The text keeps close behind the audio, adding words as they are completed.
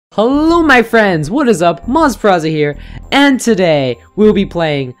Hello my friends, what is up? MazaParaza here, and today we'll be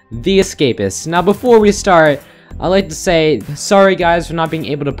playing The Escapists. Now before we start, I'd like to say sorry guys for not being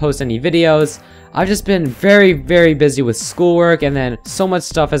able to post any videos. I've just been very busy with schoolwork, and then so much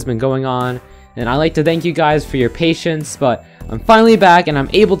stuff has been going on, and I'd like to thank you guys for your patience, but I'm finally back and I'm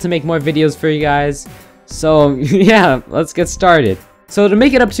able to make more videos for you guys. So yeah, let's get started. So to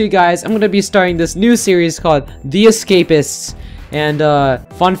make it up to you guys, I'm going to be starting this new series called The Escapists. And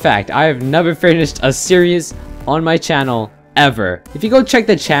fun fact, I have never finished a series on my channel ever. If you go check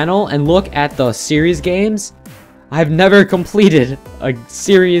the channel and look at the series games, I've never completed a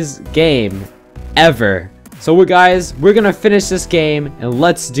series game ever. So guys, we're gonna finish this game and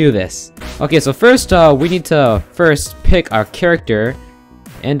let's do this. Okay, so first we need to pick our character.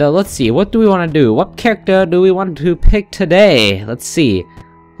 And let's see, what do we want to do? What character do we want to pick today? Let's see.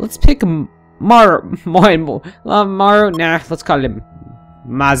 Let's pick Maru, nah, let's call him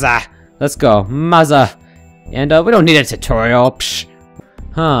Maza. Let's go, Maza. And we don't need a tutorial. Psh.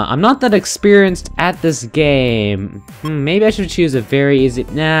 I'm not that experienced at this game. Maybe I should choose a very easy.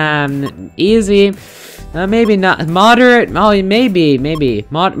 Nah, easy. Maybe not. Moderate. Oh, maybe.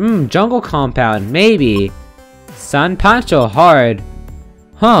 Jungle compound. Maybe. San Pancho hard.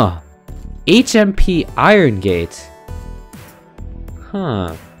 HMP-Irongate.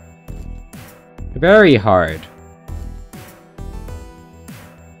 Very hard.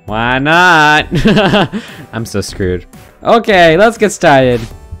 Why not? I'm so screwed. Okay, let's get started.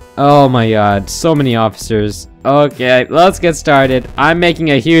 Oh my god, so many officers. Okay, let's get started. I'm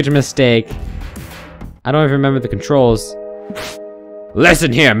making a huge mistake. I don't even remember the controls.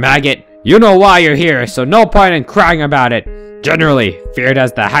 Listen here, maggot. You know why you're here, so no point in crying about it. Generally feared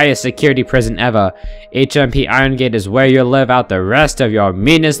as the highest security prison ever, HMP-Irongate is where you'll live out the rest of your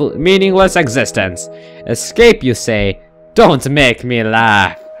meaningless existence. Escape, you say? Don't make me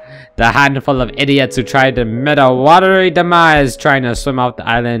laugh. The handful of idiots who tried to meet a watery demise trying to swim off the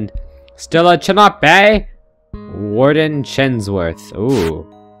island. Still a chin up, eh? Warden Chinsworth. Ooh.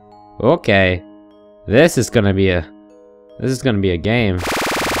 Okay. This is gonna be a game.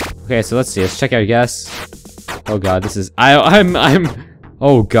 Okay, so let's see. Let's check our guess. Oh god, this is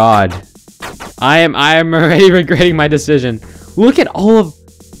oh god. I am already regretting my decision. Look at all of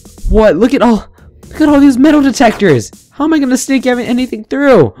what? Look at all these metal detectors. How am I gonna sneak anything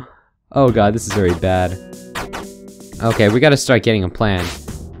through? Oh god, this is very bad. Okay, we gotta start getting a plan.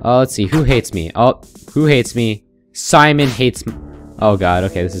 Oh, let's see, who hates me? Oh, who hates me? Simon hates me. Oh god,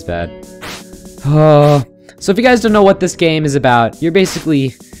 okay, this is bad. Oh, so if you guys don't know what this game is about, you're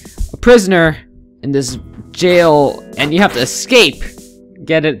basically a prisoner in this jail and you have to escape.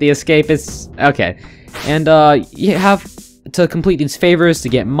 Get it? The Escapists. Okay. And you have to complete these favors to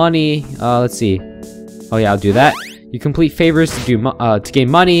get money. Let's see. Oh yeah, I'll do that. You complete favors to gain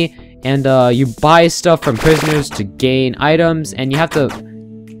money, and you buy stuff from prisoners to gain items, and you have to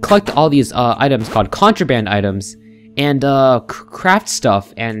collect all these items called contraband items and craft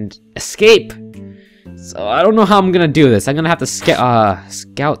stuff and escape. So I don't know how I'm gonna do this. I'm gonna have to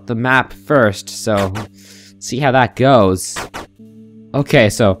scout the map first, so see how that goes. Okay,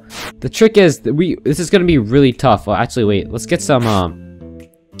 so the trick is that this is gonna be really tough. Well, actually, wait. Let's get some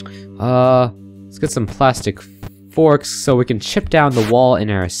plastic forks so we can chip down the wall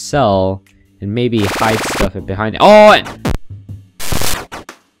in our cell and maybe hide stuff behind it. Oh!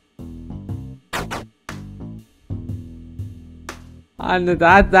 And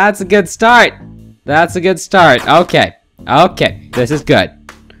that's a good start. That's a good start. Okay. Okay. This is good.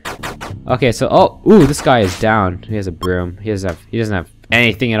 Okay, so this guy is down. He has a broom. He doesn't have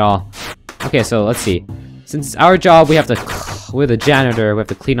anything at all. Okay, so let's see. Since it's our job, we're the janitor. We have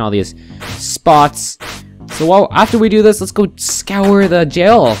to clean all these spots. So after we do this, let's go scour the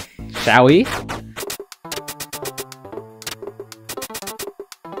jail, shall we?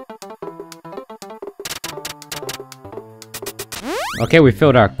 Okay, we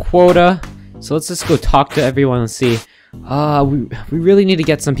filled our quota. So let's just go talk to everyone and see. We really need to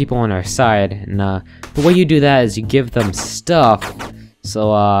get some people on our side, and the way you do that is you give them stuff.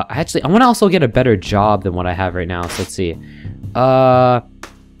 So actually, I want to also get a better job than what I have right now. So let's see.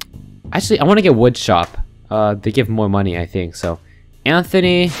 Actually, I want to get wood shop. They give more money, I think. So,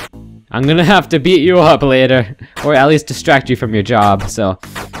 Anthony, I'm gonna have to beat you up later, or at least distract you from your job. So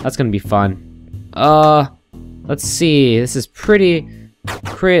that's gonna be fun. Let's see. This is pretty.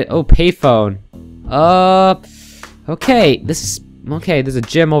 Oh, payphone. Okay, there's a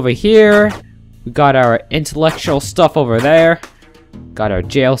gym over here. We got our intellectual stuff over there. Got our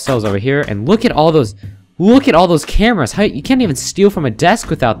jail cells over here, and look at all those cameras. You can't even steal from a desk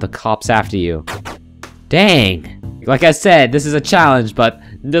without the cops after you. Dang. Like I said, this is a challenge, but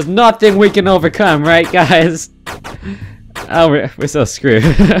There's nothing we can overcome, right, guys? Oh, we're so screwed.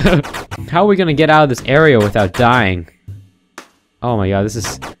 How are we gonna get out of this area without dying? Oh my god, this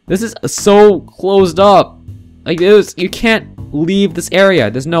is so closed up. Like you can't leave this area.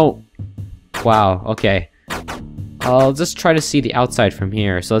 There's no. Wow. Okay. I'll just try to see the outside from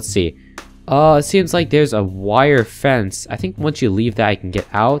here. So let's see. It seems like there's a wire fence. I think once you leave that, I can get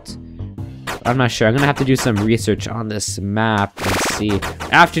out. I'm not sure. I'm gonna have to do some research on this map and see.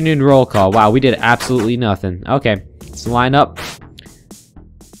 Afternoon roll call. Wow, we did absolutely nothing. Okay, let's line up.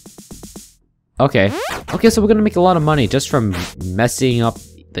 Okay. Okay, so we're gonna make a lot of money just from messing up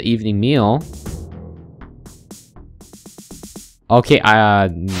the evening meal. Okay,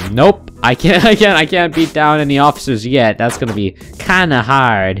 nope. I can't beat down any officers yet. That's gonna be kinda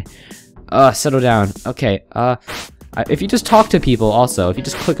hard. Settle down. Okay, if you just talk to people also, if you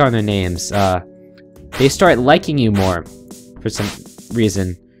just click on their names, they start liking you more for some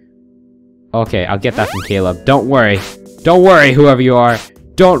reason. Okay, I'll get that from Caleb. Don't worry. Don't worry, whoever you are.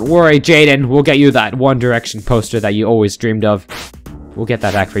 Don't worry, Jaden. We'll get you that One Direction poster that you always dreamed of. We'll get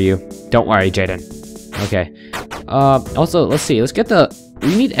that back for you. Don't worry, Jaden. Okay. Also, let's see. Let's get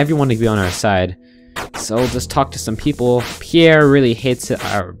we need everyone to be on our side. So we'll just talk to some people. Pierre really hates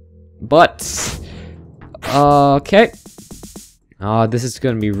our butts. Okay. Oh, this is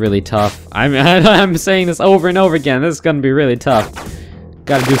gonna be really tough. I'm saying this over and over again. This is gonna be really tough.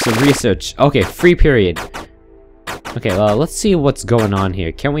 Gotta do some research. Okay, free period. Okay, let's see what's going on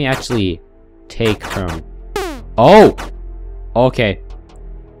here. Can we actually take from... Oh! Okay.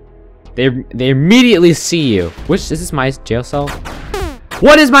 They immediately see you. Is this my jail cell?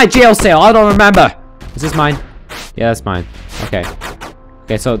 What is my jail cell? I don't remember. Is this mine? Yeah, that's mine. Okay.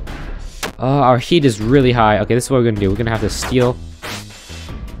 Okay, so... our heat is really high. Okay, this is what we're gonna do. We're gonna have to steal.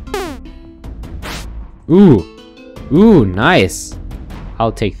 Ooh. Ooh, nice.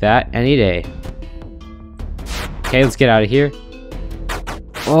 I'll take that any day. Okay, let's get out of here.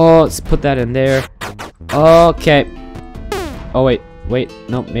 Oh, let's put that in there. Okay. Oh, wait.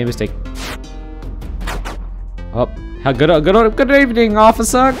 No, made a mistake. Oh, good evening,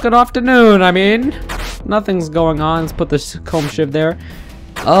 officer. Good afternoon, I mean. Nothing's going on. Let's put this comb shiv there.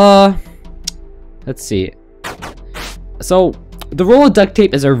 Let's see. So, the roll of duct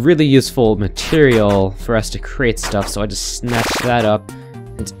tape is a really useful material for us to create stuff, so I just snatched that up.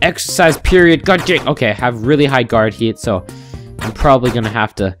 It's exercise period. Okay, I have really high guard heat, so I'm probably gonna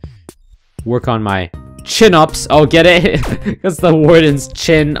have to work on my chin-ups. Oh, get it? Because the warden's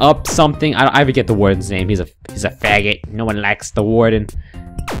chin up something. I forget the warden's name. He's a faggot. No one likes the warden.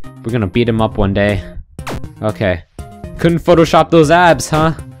 We're gonna beat him up one day. Okay. Couldn't Photoshop those abs,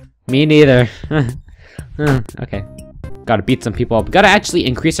 huh? Me neither. Okay. Gotta beat some people up. Gotta actually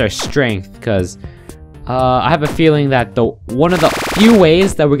increase our strength, because I have a feeling that one of the few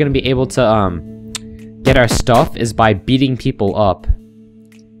ways that we're gonna be able to get our stuff is by beating people up.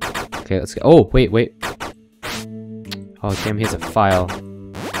 Okay, let's go. Oh, wait. Oh, damn, he has a file.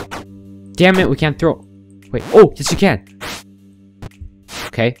 Damn it, we can't throw. Wait. Oh, yes, you can.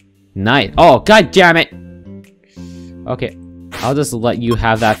 Okay. Nice. Oh, god damn it. Okay. I'll just let you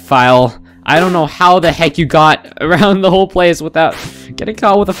have that file. I don't know how the heck you got around the whole place without getting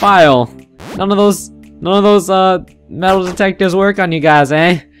caught with a file. None of those metal detectors work on you guys,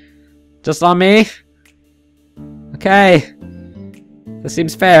 eh? Just on me? Okay. This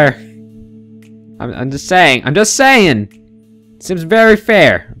seems fair. I'm just saying. It seems very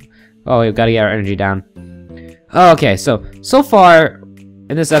fair. Oh, we've got to get our energy down. Okay, so far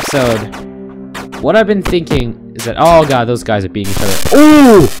in this episode, what I've been thinking is that, oh god, those guys are beating each other.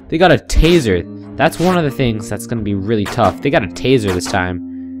 Ooh! They got a taser. That's one of the things that's gonna be really tough. They got a taser this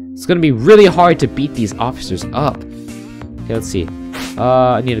time. It's gonna be really hard to beat these officers up. Okay, let's see.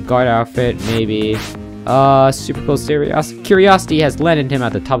 I need a guard outfit, maybe. Super close curiosity has landed him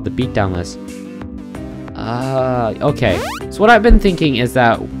at the top of the beatdown list. Okay. So what I've been thinking is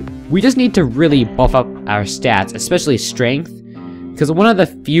that we just need to really buff up our stats, especially strength. Because one of the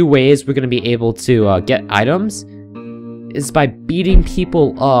few ways we're going to be able to get items is by beating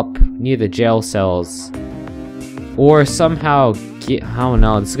people up near the jail cells. Or somehow get... I don't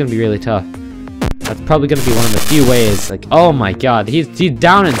know, this is going to be really tough. That's probably going to be one of the few ways. Like, oh my god, he's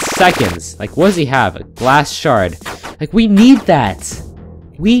down in seconds. Like, what does he have? A glass shard. Like, we need that.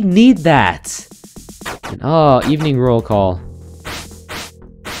 We need that. And, oh, evening roll call.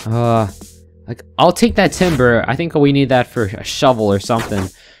 Like, I'll take that timber. I think we need that for a shovel or something.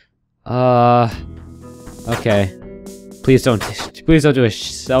 Okay. Please don't do a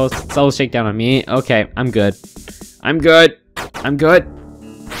cell shakedown on me. Okay, I'm good.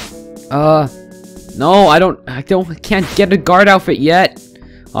 No, I can't get a guard outfit yet.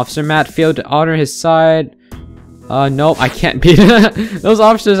 Officer Matt failed to honor his side. Nope, I can't beat those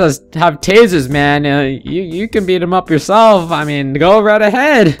officers have tasers, man. You can beat them up yourself. I mean, go right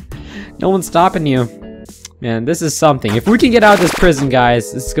ahead. No one's stopping you. Man, this is something. If we can get out of this prison,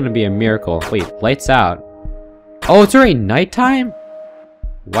 guys, this is gonna be a miracle. Wait, lights out. Oh, it's already nighttime?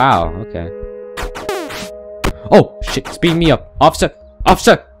 Wow, okay. Oh, shit, speed me up. Officer!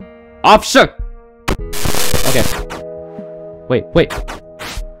 Officer! Officer! Okay. Wait.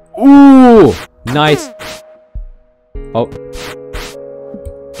 Ooh! Nice. Oh.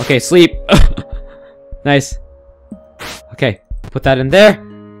 Okay, sleep. Nice. Okay, put that in there.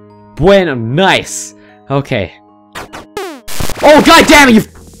 Bueno, nice. Okay. Oh, god damn it, you...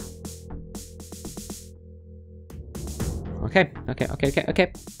 Okay,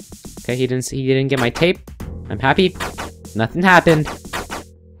 he didn't get my tape. I'm happy. Nothing happened.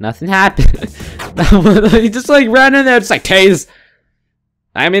 Nothing happened. He just like ran in there, just like tase.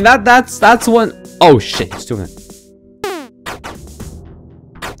 I mean that's one. Oh shit, he's doing it.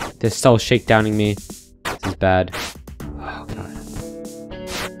 They're still shakedowning me. This is bad. Oh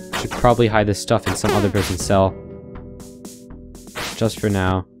god. Should probably hide this stuff in some other person's cell. Just for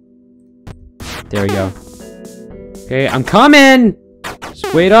now. There we go. Okay, I'm coming!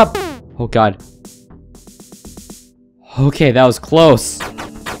 Just wait up. Oh god. Okay, that was close.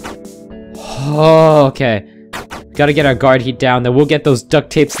 Oh, okay. Gotta get our guard heat down, then we'll get those duct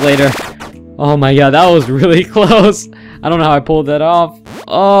tapes later. Oh my god, that was really close. I don't know how I pulled that off.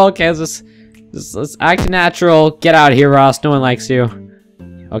 Oh, okay, let's act natural. Get out of here, Ross. No one likes you.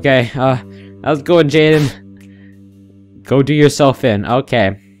 Okay, how's it going, Jaden? Go do yourself in.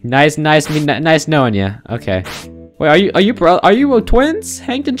 Okay. Nice knowing you. Okay. Wait, are you twins,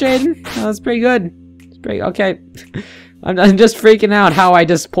 Hank and Jaden? Oh, that's pretty good. It's pretty okay. I'm just freaking out how I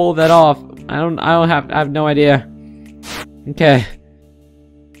just pulled that off. I have no idea. Okay.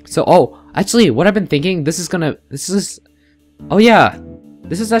 So, oh, actually, what I've been thinking, this is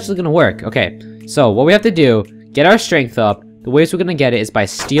actually gonna work. Okay. So, what we have to do, get our strength up. The ways we're gonna get it is by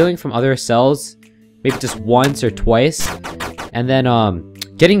stealing from other cells, maybe just once or twice, and then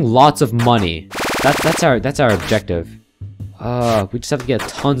getting lots of money. That's our objective. We just have to get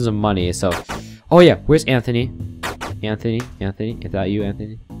tons of money. So, oh yeah, where's Anthony? Anthony, is that you,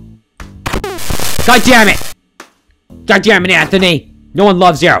 Anthony? God damn it! God damn it, Anthony! No one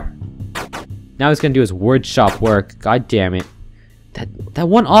loves you. Now he's gonna do his word shop work. God damn it! That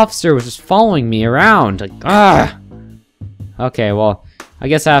one officer was just following me around. Like, ah. Okay, well, I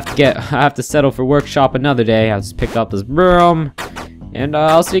guess I have to settle for workshop another day. I'll just pick up this broom. And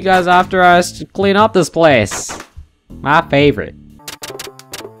I'll see you guys after I clean up this place. My favorite.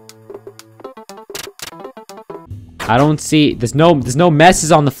 I don't see. There's no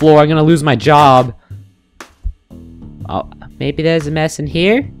messes on the floor. I'm gonna lose my job. Oh, maybe there's a mess in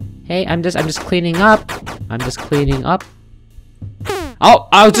here. Hey, I'm just cleaning up. I'm just cleaning up. Oh,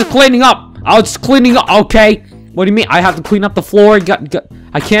 I was just cleaning up. Okay. What do you mean? I have to clean up the floor.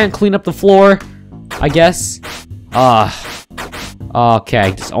 I can't clean up the floor. I guess.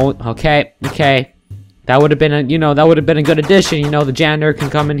 Okay, okay. That would have been a good addition. You know, the janitor can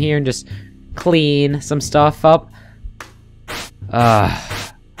come in here and just clean some stuff up.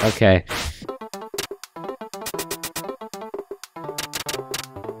 Okay.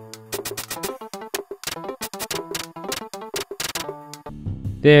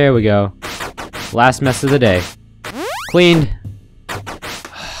 There we go. Last mess of the day. Cleaned.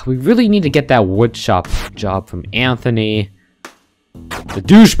 We really need to get that wood shop job from Anthony. The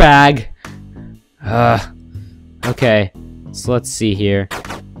douchebag. Okay. So let's see here.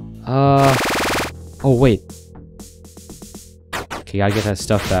 Oh wait. Okay, gotta get that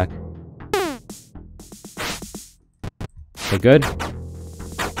stuff back. Okay, good.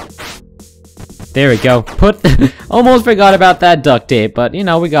 There we go. Almost forgot about that duct tape, but you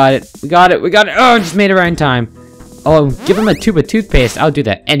know, we got it. Oh, just made it right in time. Oh, give him a tube of toothpaste. I'll do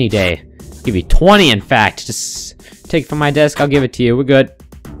that any day. I'll give you 20, in fact. Just take it from my desk. I'll give it to you. We're good.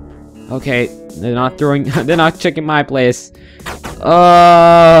 Okay, they're not checking my place.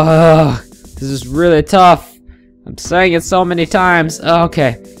 This is really tough. I'm saying it so many times.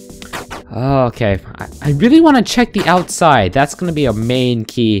 Okay. Okay. I really want to check the outside. That's gonna be a main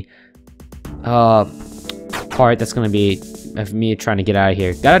key part. That's gonna be of me trying to get out of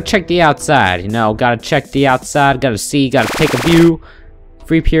here. Gotta check the outside, you know. Gotta check the outside. Gotta see. Gotta take a view.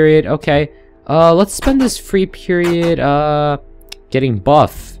 Free period. Okay. Let's spend this free period getting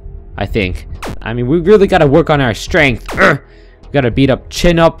buff. I think. I mean, we really gotta work on our strength. We gotta beat up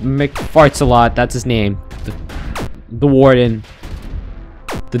Chin Up McFarts a lot. That's his name. The warden.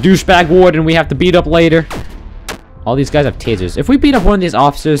 The douchebag warden we have to beat up later. All these guys have tasers. If we beat up one of these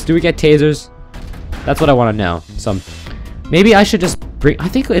officers, do we get tasers? That's what I want to know. So maybe I should just bring, I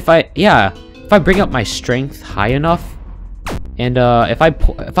think if I bring up my strength high enough, and if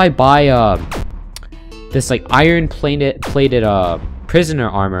I buy this like iron plated prisoner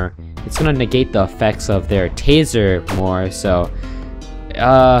armor, it's gonna negate the effects of their taser more. So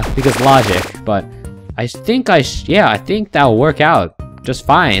because logic, but I think I think that'll work out just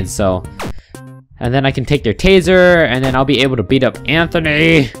fine. So, and then I can take their taser, and then I'll be able to beat up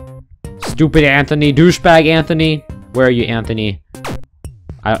Anthony. Stupid Anthony, douchebag Anthony. Where are you, Anthony?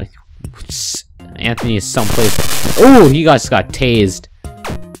 Anthony is someplace. Oh, he just got tased.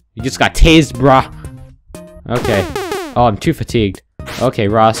 You just got tased, bruh. Okay. Oh, I'm too fatigued. Okay,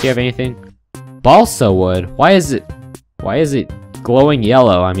 Ross, do you have anything? Balsa wood. Why is it glowing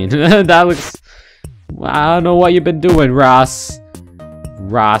yellow? I mean, that looks. I don't know what you've been doing, Ross.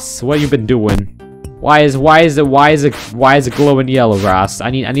 Ross, what you been doing? Why is it glowing yellow, Ross?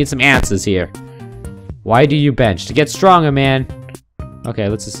 I need some answers here. Why do you bench? To get stronger, man. Okay,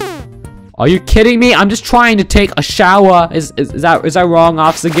 let's just. Are you kidding me? I'm just trying to take a shower. Is that wrong,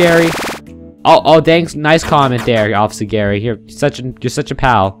 Officer Gary? Oh, thanks. Nice comment there, Officer Gary. You're such a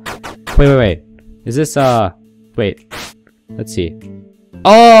pal. Wait. Is this wait. Let's see.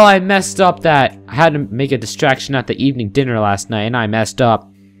 Oh, I messed up that. I had to make a distraction at the evening dinner last night, and I messed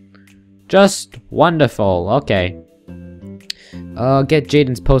up. Just wonderful. Okay. Get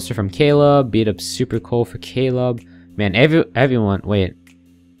Jaden's poster from Caleb. Beat up Super Cole for Caleb. Man, everyone. Wait.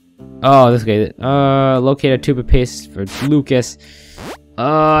 Oh, this guy. Locate a tube of paste for Lucas.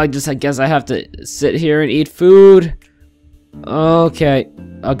 I guess I have to sit here and eat food. Okay.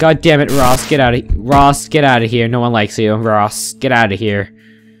 Oh, God damn it, Ross, get out of here. Ross, get out of here. No one likes you. Ross, get out of here.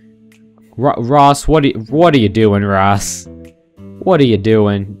 Ross, what are you doing, Ross? What are you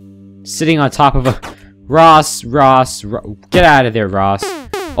doing? Sitting on top of a... Ross, get out of there, Ross.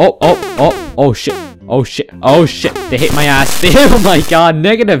 Oh, shit. Oh, shit. They hit my ass. Oh, my God.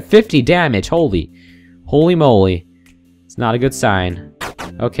 Negative 50 damage. Holy moly. It's not a good sign.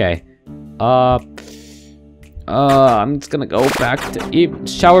 Okay. I'm just gonna go back to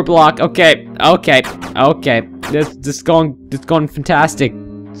shower block. Okay. This is going fantastic.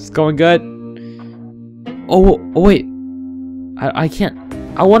 It's going good. Oh wait. I can't.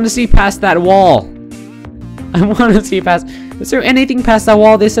 I want to see past that wall. I want to see past. Is there anything past that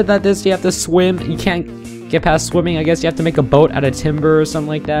wall? They said that you have to swim. You can't get past swimming. I guess you have to make a boat out of timber or something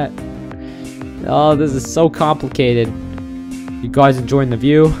like that. Oh, this is so complicated. You guys enjoying the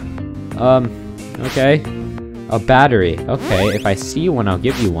view? Okay. A battery. Okay, if I see one, I'll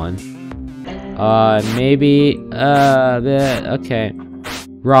give you one. Maybe, okay.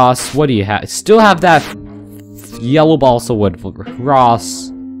 Ross, what do you have? Still have that yellow balsa wood. Ross.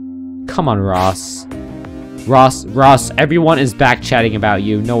 Come on, Ross. Ross, everyone is back chatting about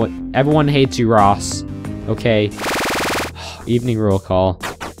you. No one, everyone hates you, Ross. Okay. Evening roll call.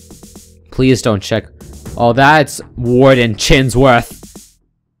 Please don't check. Oh, that's Warden Chinsworth.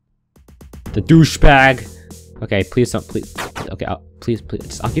 The douchebag. Okay, please don't, please. Okay,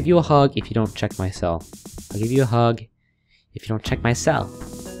 please. I'll give you a hug if you don't check my cell. I'll give you a hug if you don't check my cell.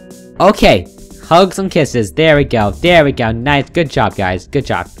 Okay, hugs and kisses. There we go. Nice. Good job, guys. Good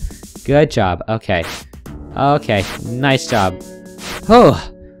job. Okay. Nice job.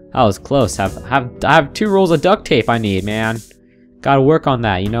 Oh, that was close. I have 2 rolls of duct tape I need, man. Gotta work on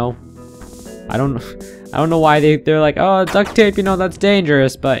that, you know. I don't know why they're like, oh, duct tape, you know, that's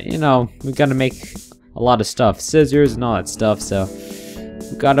dangerous, but you know, we gotta make a lot of stuff, scissors and all that stuff, so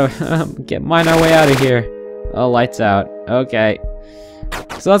we gotta mine our way out of here. Oh, lights out. Okay,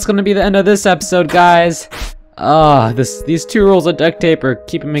 so that's gonna be the end of this episode, guys. These 2 rolls of duct tape are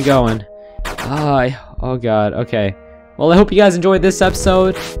keeping me going. Oh God. Okay, well, I hope you guys enjoyed this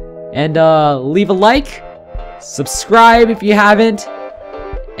episode, and leave a like, subscribe if you haven't,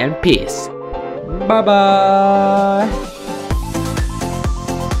 and peace. Bye bye.